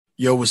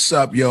Yo, what's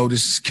up, yo?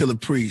 This is Killer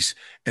Priest,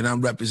 and I'm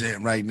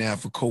representing right now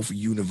for Kofi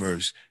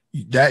Universe.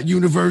 That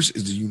universe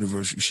is the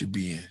universe you should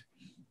be in.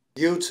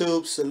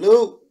 YouTube,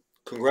 salute.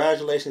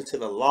 Congratulations to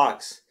the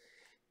LOX.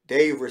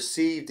 They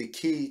received the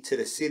key to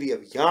the city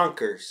of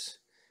Yonkers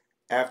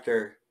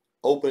after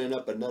opening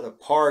up another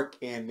park,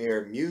 and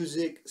their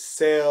music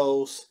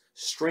sales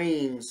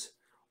streams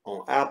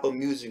on Apple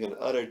Music and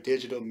other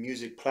digital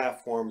music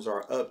platforms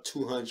are up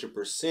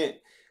 200%.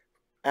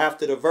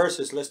 After the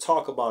verses, let's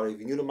talk about it. If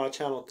you're new to my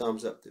channel,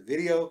 thumbs up the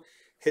video.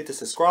 Hit the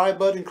subscribe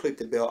button, click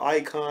the bell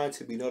icon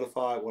to be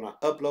notified when I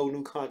upload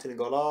new content and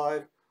go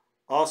live.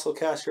 Also,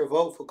 cast your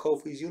vote for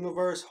Kofi's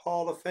Universe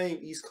Hall of Fame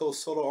East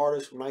Coast solo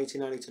artist from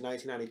 1990 to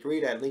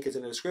 1993. That link is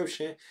in the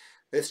description.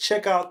 Let's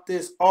check out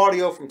this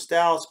audio from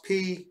Styles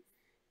P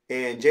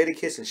and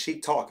Jadakiss and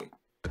Sheik talking.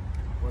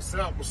 What's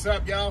up,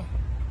 y'all?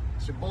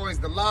 It's your boys,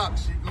 the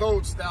LOX, Sheik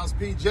Load, Styles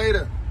P,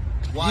 Jada,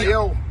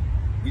 YO.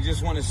 We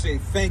just want to say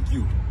thank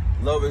you.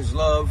 Love is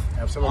love.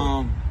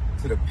 Absolutely.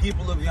 To the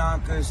people of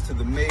Yonkers, to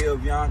the mayor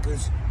of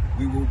Yonkers,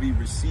 we will be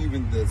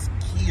receiving the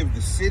key of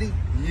the city.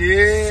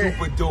 Yeah.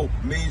 Super dope.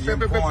 Major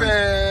important.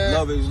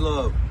 Love is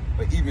love.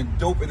 But even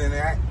doper than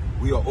that,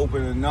 we are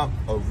opening up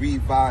a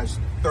revised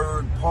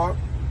third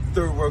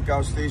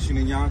workout station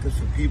in Yonkers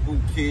for people,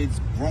 kids,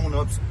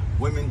 grown-ups,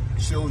 women,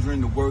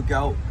 children to work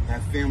out,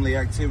 have family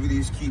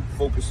activities, keep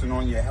focusing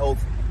on your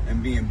health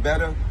and being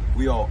better.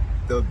 We are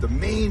the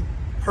main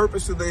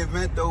purpose of the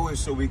event though is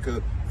so we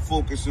could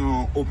focus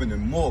on opening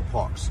more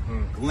parks.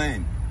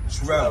 Glen,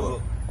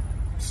 Trevor,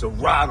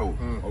 Serato,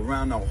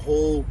 around the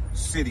whole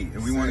city.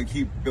 And we want to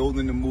keep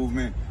building the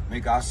movement,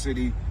 make our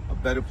city a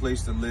better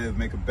place to live,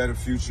 make a better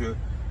future,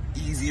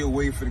 easier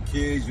way for the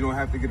kids. You don't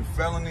have to get a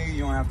felony, you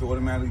don't have to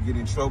automatically get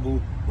in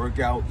trouble. Work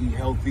out, eat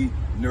healthy,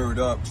 nerd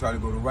up, try to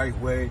go the right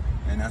way.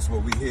 And that's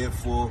what we're here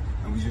for.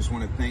 And we just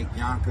want to thank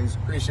Yonkers.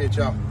 Appreciate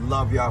y'all.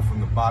 Love y'all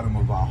from the bottom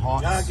of our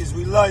hearts. Yonkers,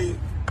 we love you.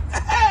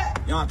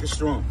 Yonkers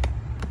strong.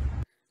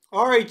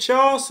 All right,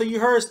 y'all. So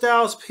you heard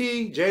Styles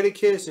P,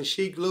 Jadakiss, and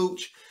Sheik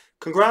Luch.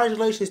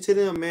 Congratulations to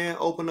them, man.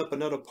 Open up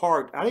another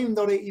park. I didn't even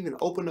know they even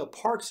opened up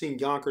parks in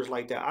Yonkers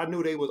like that. I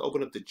knew they would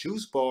open up the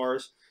juice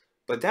bars,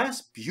 but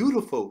that's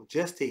beautiful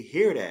just to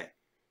hear that.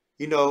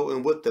 You know,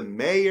 and with the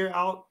mayor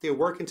out there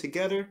working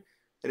together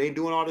and they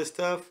doing all this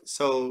stuff.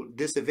 So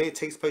this event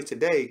takes place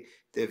today.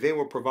 The event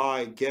will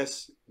provide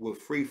guests with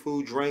free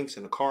food, drinks,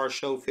 and a car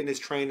show, fitness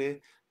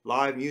training,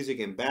 live music,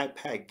 and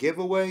backpack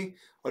giveaway.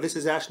 Oh, this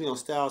is actually on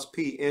Styles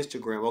P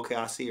Instagram. Okay,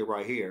 I see it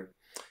right here.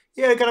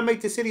 Yeah, they gotta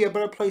make the city a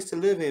better place to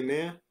live in,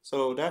 man.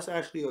 So that's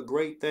actually a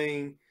great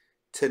thing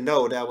to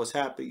know. That was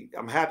happy.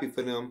 I'm happy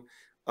for them.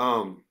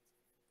 All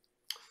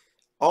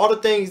the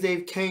things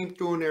they've came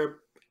through in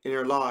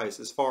their lives,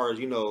 as far as,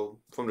 you know,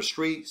 from the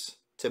streets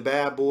to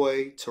bad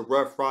boy to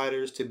Rough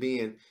Riders to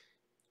being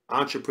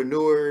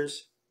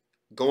entrepreneurs,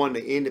 going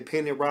the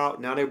independent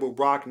route. Now they're with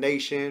Rock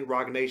Nation.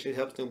 Rock Nation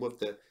helps them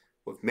with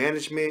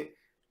management.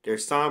 They're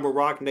signed with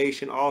Rock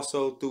Nation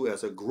also through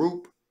as a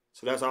group.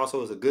 So that's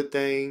also is a good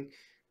thing.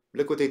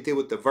 Look what they did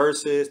with the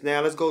verses.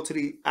 Now let's go to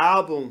the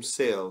album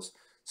sales.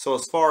 So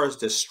as far as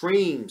the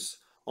streams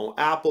on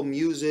Apple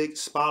Music,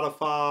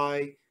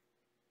 Spotify,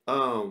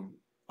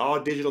 all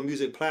digital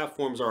music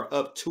platforms are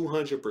up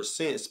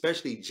 200%,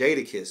 especially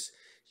Jadakiss.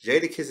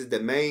 Jadakiss is the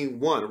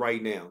main one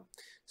right now.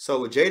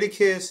 So with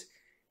Jadakiss,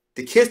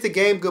 the Kiss the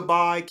Game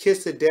Goodbye,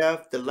 Kiss to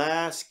Death, The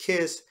Last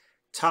Kiss,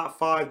 Top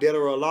 5 Dead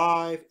or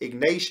Alive,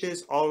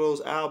 Ignatius, all those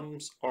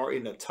albums are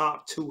in the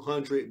top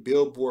 200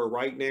 Billboard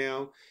right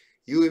now.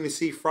 You even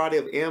see Friday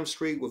of M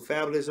Street with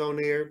Fabulous on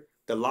there.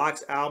 The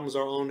LOX albums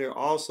are on there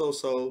also.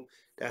 So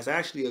that's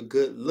actually a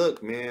good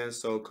look, man.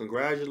 So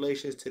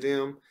congratulations to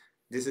them.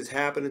 This is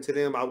happening to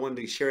them. I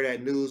wanted to share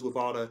that news with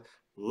all the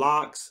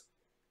LOX,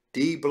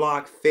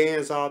 D-Block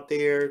fans out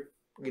there.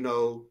 You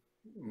know,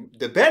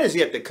 the bet is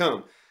yet to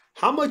come.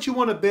 How much you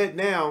want to bet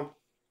now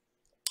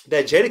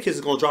that Jadakiss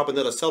is going to drop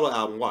another solo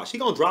album? Watch. He's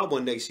going to drop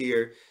one next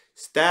year.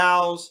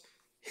 Styles,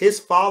 his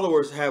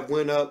followers have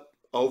went up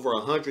over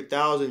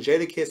 100,000.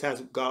 Jadakiss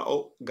has got,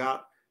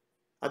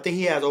 I think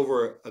he has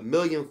over 1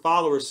 million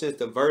followers since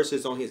the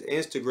verses on his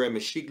Instagram.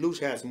 And Sheik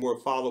Luch has more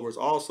followers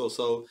also.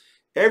 So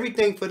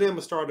everything for them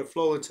is starting to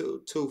flow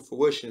into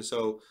fruition.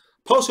 So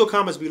post your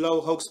comments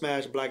below. Hulk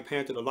smash Black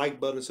Panther, the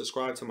like button,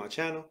 subscribe to my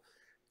channel.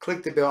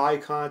 Click the bell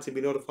icon to be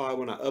notified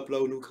when I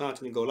upload new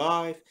content and go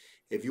live.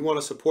 If you want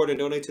to support and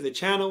donate to the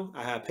channel,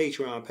 I have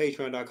Patreon,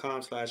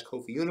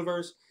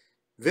 patreon.com/KofiUniverse.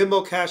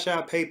 Venmo,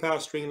 CashApp, PayPal,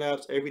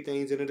 Streamlabs,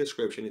 everything's in the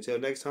description. Until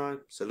next time,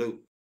 salute.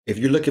 If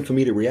you're looking for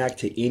me to react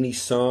to any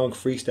song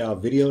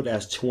freestyle video,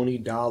 that's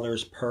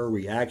 $20 per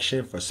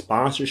reaction. For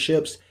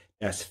sponsorships,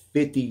 that's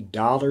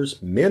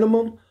 $50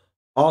 minimum.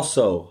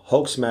 Also,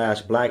 Hulk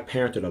smash Black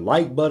Panther, the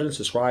like button,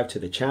 subscribe to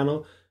the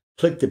channel.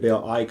 Click the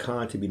bell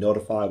icon to be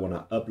notified when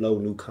I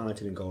upload new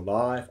content and go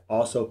live.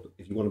 Also,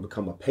 if you want to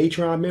become a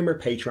Patreon member,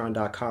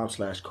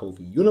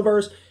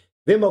 patreon.com/KofiUniverse.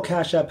 Venmo,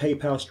 Cash App,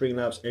 PayPal,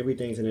 Streamlabs,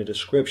 everything's in the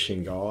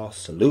description, y'all.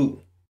 Salute.